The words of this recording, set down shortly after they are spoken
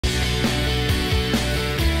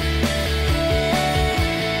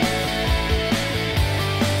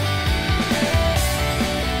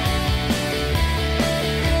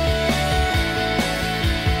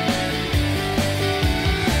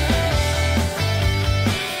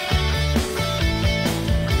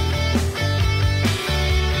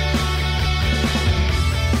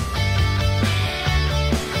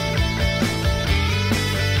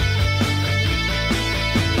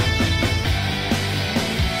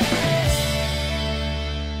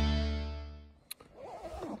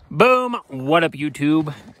What up,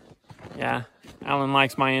 YouTube? Yeah, Alan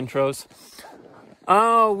likes my intros.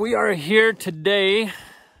 We are here today.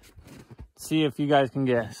 See if you guys can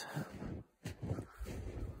guess.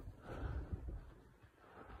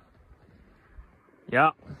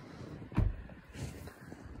 Yeah.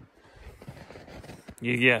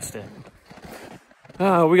 You guessed it.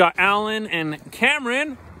 We got Alan and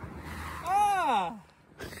Cameron. Ah!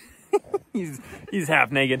 he's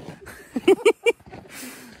half naked.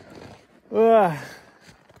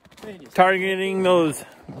 Targeting those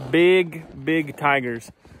big tigers.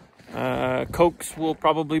 Cokes will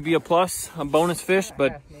probably be a plus, a bonus fish,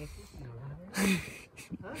 but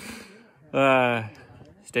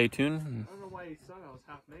stay tuned.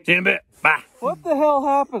 See you in a bit. Bye. What the hell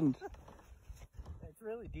happened? It's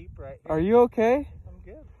really deep right here. Are you okay? I'm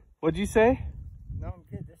good. What'd you say? No, I'm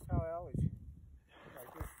good. This is how I always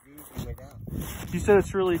like this, the easy way down. You said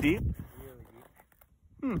it's really deep?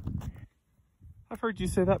 Really deep. I've heard you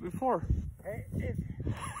say that before. Hey, if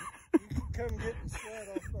you can come get the sweat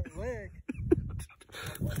off my leg.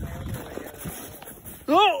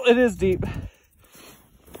 Oh, it is deep.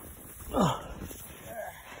 Oh.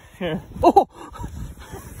 Here. Oh!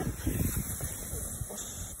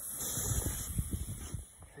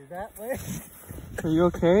 See that way? Are you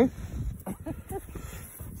okay?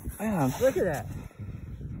 Man. Look at that.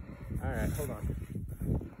 All right, hold on.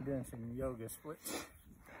 I'm doing some yoga splits.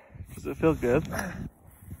 Does it feel good?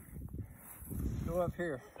 Go up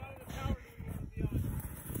here.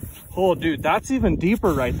 Oh, dude, that's even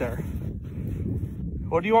deeper right there.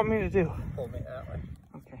 What do you want me to do? Pull me that way.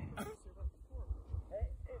 Okay. Hey,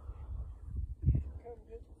 if you come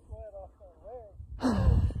get the sweat off my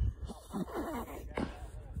leg.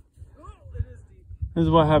 This is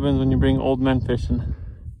what happens when you bring old men fishing.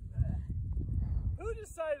 Who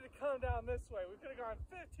decided to come down this way? We could have gone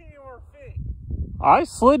 15 more feet. I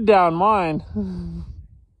slid down mine.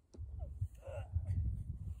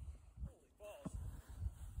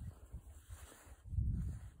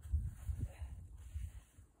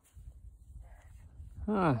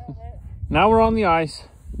 Now we're on the ice.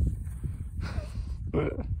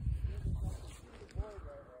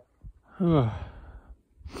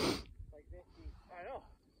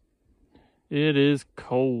 It is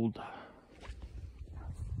cold.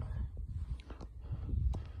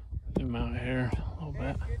 Zoom out here a little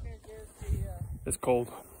bit. It's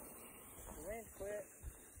cold.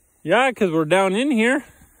 Yeah, because we're down in here.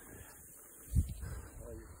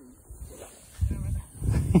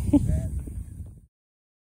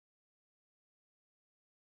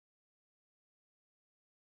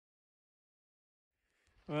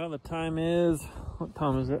 Well, the time is, what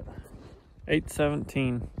time is it?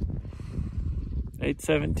 8:17.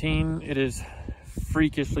 8:17. It is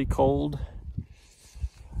freakishly cold.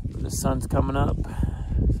 The sun's coming up,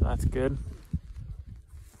 so that's good.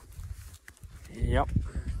 Yep.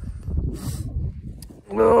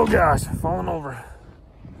 Oh gosh, falling over.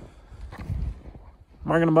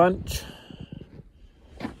 Marking a bunch.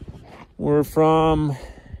 We're from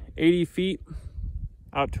 80 feet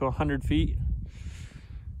out to 100 feet.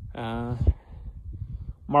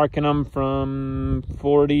 Marking them from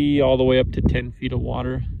 40 all the way up to 10 feet of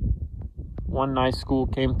water. One nice school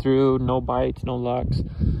came through, no bites, no lucks.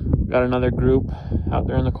 Got another group out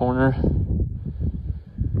there in the corner.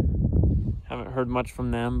 Haven't heard much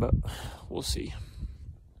from them, but we'll see.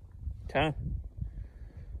 Okay.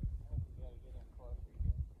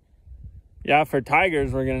 Yeah, for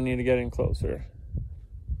tigers, we're gonna need to get in closer.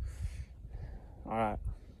 All right,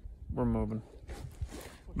 we're moving.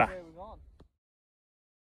 Bye.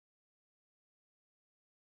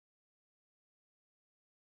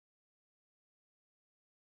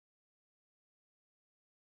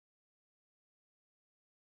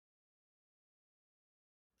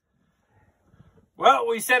 Well,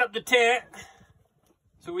 we set up the tent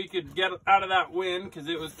so we could get out of that wind because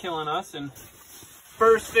it was killing us. And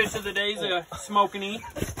first fish of the day is a Kokanee.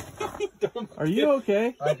 Are you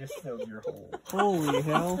okay? I just filled your hole. Holy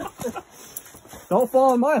hell. Don't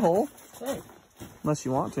fall in my hole. Hey. Unless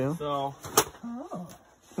you want to. So,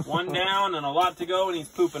 one down and a lot to go, and he's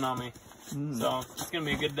pooping on me. So, it's going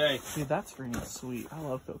to be a good day. Dude, that's freaking sweet. I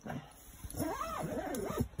love Kokanee.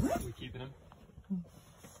 Are we keeping him?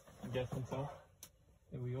 I'm guessing so.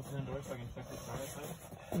 Did we open the door so I can check this outside?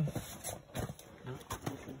 No?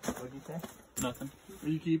 What did you say? Nothing. Are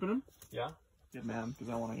you keeping him? Yeah. Good man, because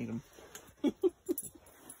I want to eat him.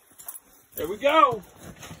 There we go.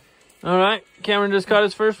 All right, Cameron just got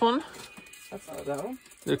his first one. That's not that one.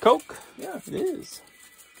 The Coke? Yeah. It is.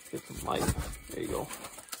 Get some light. There you go.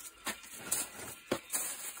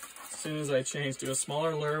 As soon as I change to a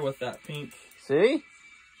smaller lure with that pink. See?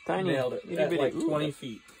 tiny. Nailed it. Itty At bitty. like Ooh, 20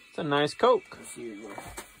 feet. It's a nice Coke. Let's see your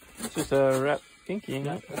It's just a rat pinky, ain't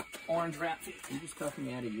it? orange rat feet. You just taught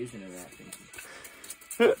me how to using a rat pinky.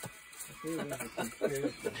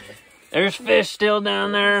 There's fish still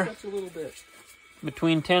down there. Just a little bit.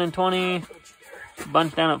 Between 10 and 20.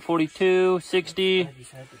 Bunch down at 42, 60. I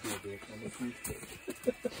just had to be a dick. I'm a huge dick.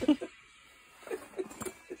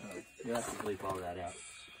 You have to bleep all that out.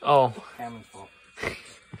 Oh, Cameron's fault.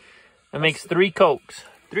 that makes 3 Cokes.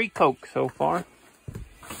 3 Cokes so far.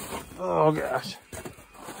 Oh, gosh.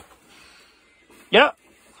 Yep.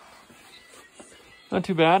 Not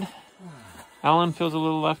too bad. Alan feels a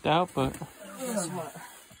little left out, but... Guess what?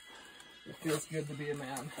 It feels good to be a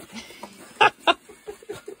man.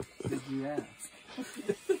 Did you ask?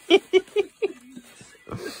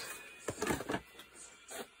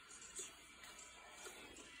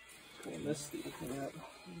 Clean this stupid thing up.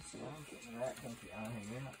 I'm getting a rat pinky out of here.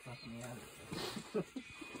 You're not fucking me out of here.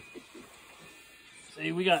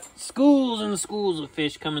 See, we got schools and schools of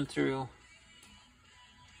fish coming through.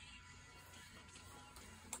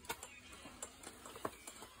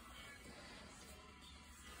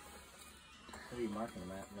 What are you marking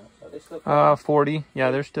them at? No? Are they still 40.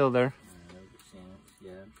 Yeah, they're still there.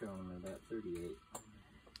 Yeah, I'm showing them at about 38.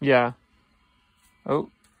 Yeah. Oh,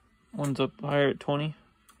 one's up higher at 20.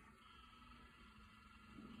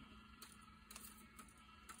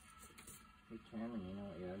 Hey, Cameron, you know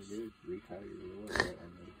what you gotta do is retire your lure right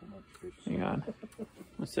and make too much fish. Hang on.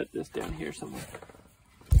 Let's set this down here somewhere.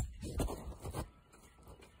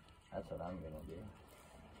 That's what I'm gonna do.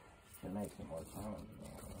 It makes it more challenging.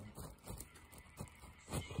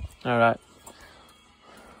 All right.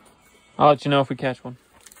 I'll let you know if we catch one.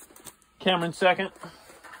 Cameron second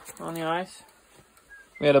on the ice.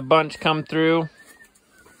 We had a bunch come through.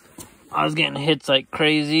 I was getting hits like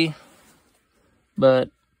crazy,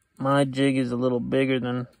 but my jig is a little bigger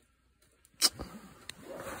than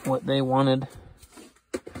what they wanted.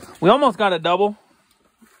 We almost got a double.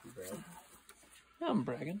 Yeah, I'm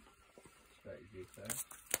bragging.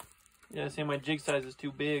 Yeah, see, my jig size is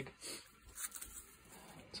too big.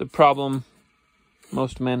 It's a problem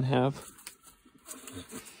most men have.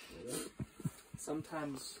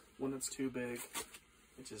 Sometimes when it's too big,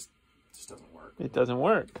 it just doesn't work. It doesn't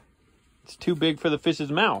work. It's too big for the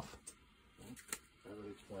fish's mouth. That would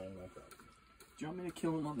explain my problem. Do you want me to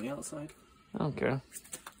kill him on the outside? I don't care.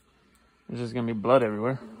 There's just gonna be blood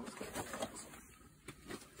everywhere.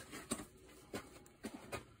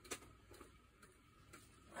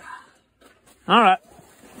 All right.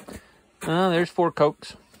 There's 4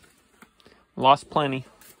 Cokes. Lost plenty.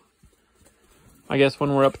 I guess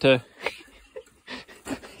when we're up to...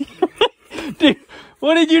 Dude,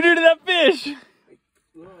 what did you do to that fish?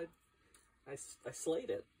 No, I slayed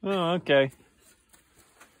it. Oh, okay.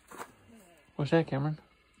 What's that, Cameron?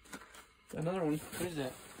 Another one. What is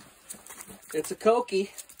that? It's a Kokanee.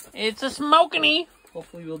 It's a Kokanee.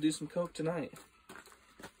 Hopefully we'll do some Coke tonight.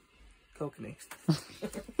 Kokanee.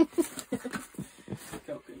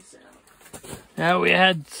 Kokanee Salmon. Yeah, we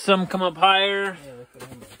had some come up higher.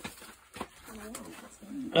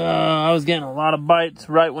 I was getting a lot of bites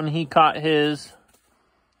right when he caught his.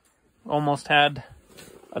 Almost had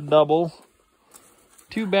a double.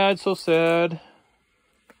 Too bad, so sad.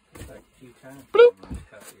 Bloop.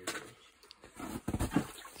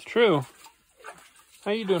 It's true.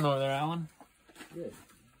 How you doing over there, Alan? Good.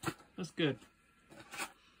 That's good.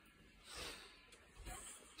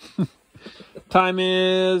 Time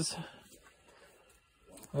is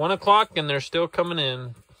 1 o'clock and they're still coming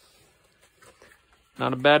in.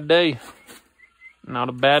 Not a bad day. Not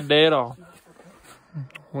a bad day at all.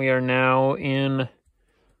 We are now in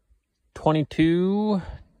 22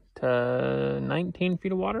 to 19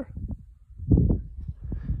 feet of water.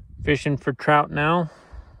 Fishing for trout now.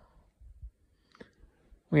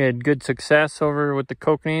 We had good success over with the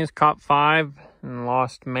Kokanees. Caught 5 and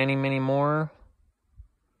lost many, many more.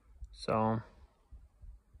 So,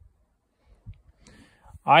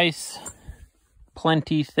 ice,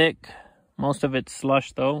 plenty thick. Most of it's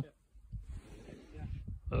slush though.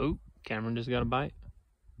 Oh, Cameron just got a bite.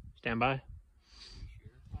 Stand by.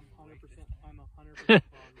 I'm 100%.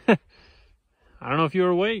 I don't know if you were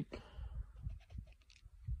awake.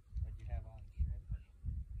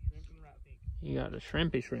 Shrimp and rat pink. You got a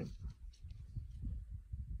shrimpy shrimp.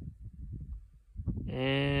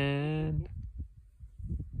 And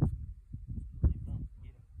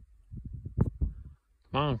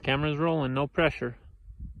come on, camera's rolling, no pressure.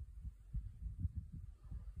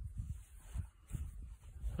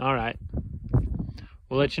 All right.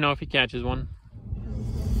 We'll let you know if he catches one.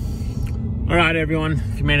 All right, everyone.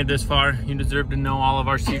 If you made it this far, you deserve to know all of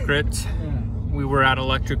our secrets. we were at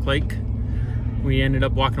Electric Lake. We ended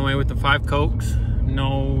up walking away with the 5 cokes,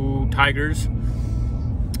 no tigers.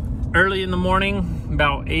 Early in the morning,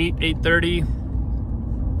 about 8:30,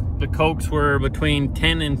 the cokes were between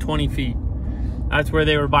 10 and 20 feet. That's where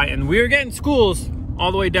they were biting. We were getting schools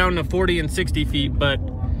all the way down to 40 and 60 feet, but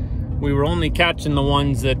we were only catching the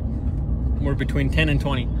ones that were between 10 and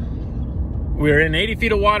 20. We were in 80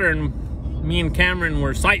 feet of water, and me and Cameron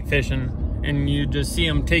were sight fishing, and you just see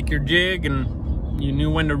them take your jig and you knew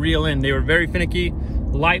when to reel in. They were very finicky,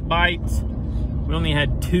 light bites. We only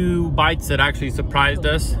had 2 bites that actually surprised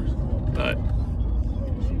us, but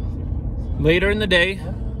later in the day,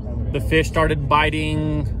 the fish started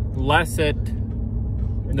biting less at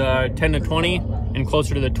the 10 to 20 and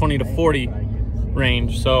closer to the 20 to 40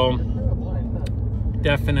 range. So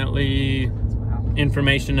definitely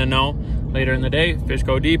information to know. Later in the day, fish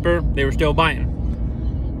go deeper, they were still biting.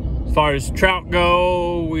 As far as trout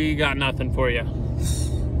go, we got nothing for you.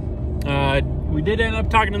 We did end up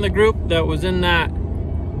talking to the group that was in that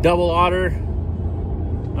double otter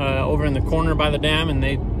over in the corner by the dam, and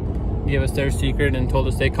they gave us their secret and told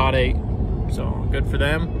us they caught 8. So good for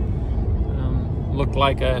them. Looked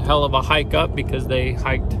like a hell of a hike up because they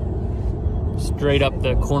hiked straight up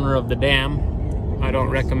the corner of the dam. I don't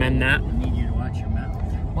recommend that. I need you to watch your mouth.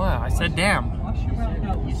 What? I said dam.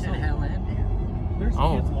 You said hell and damn. There's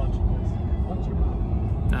Oh. kids watching this. Watch your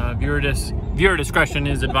mouth. Viewer discretion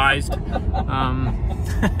is advised. It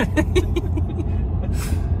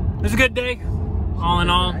was a good day, all in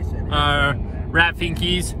all. Rat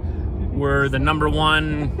finkies were the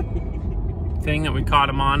 #1 thing that we caught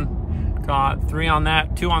them on. Caught 3 on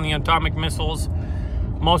that, 2 on the atomic missiles.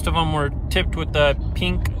 Most of them were tipped with the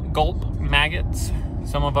pink gulp maggots.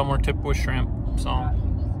 Some of them were tipped with shrimp. So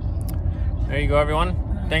there you go, everyone.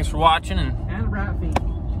 Thanks for watching. And rat feet.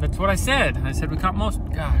 that's what I said. I said we caught most.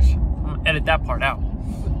 Gosh, I'm gonna edit that part out.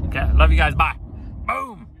 Okay, love you guys. Bye.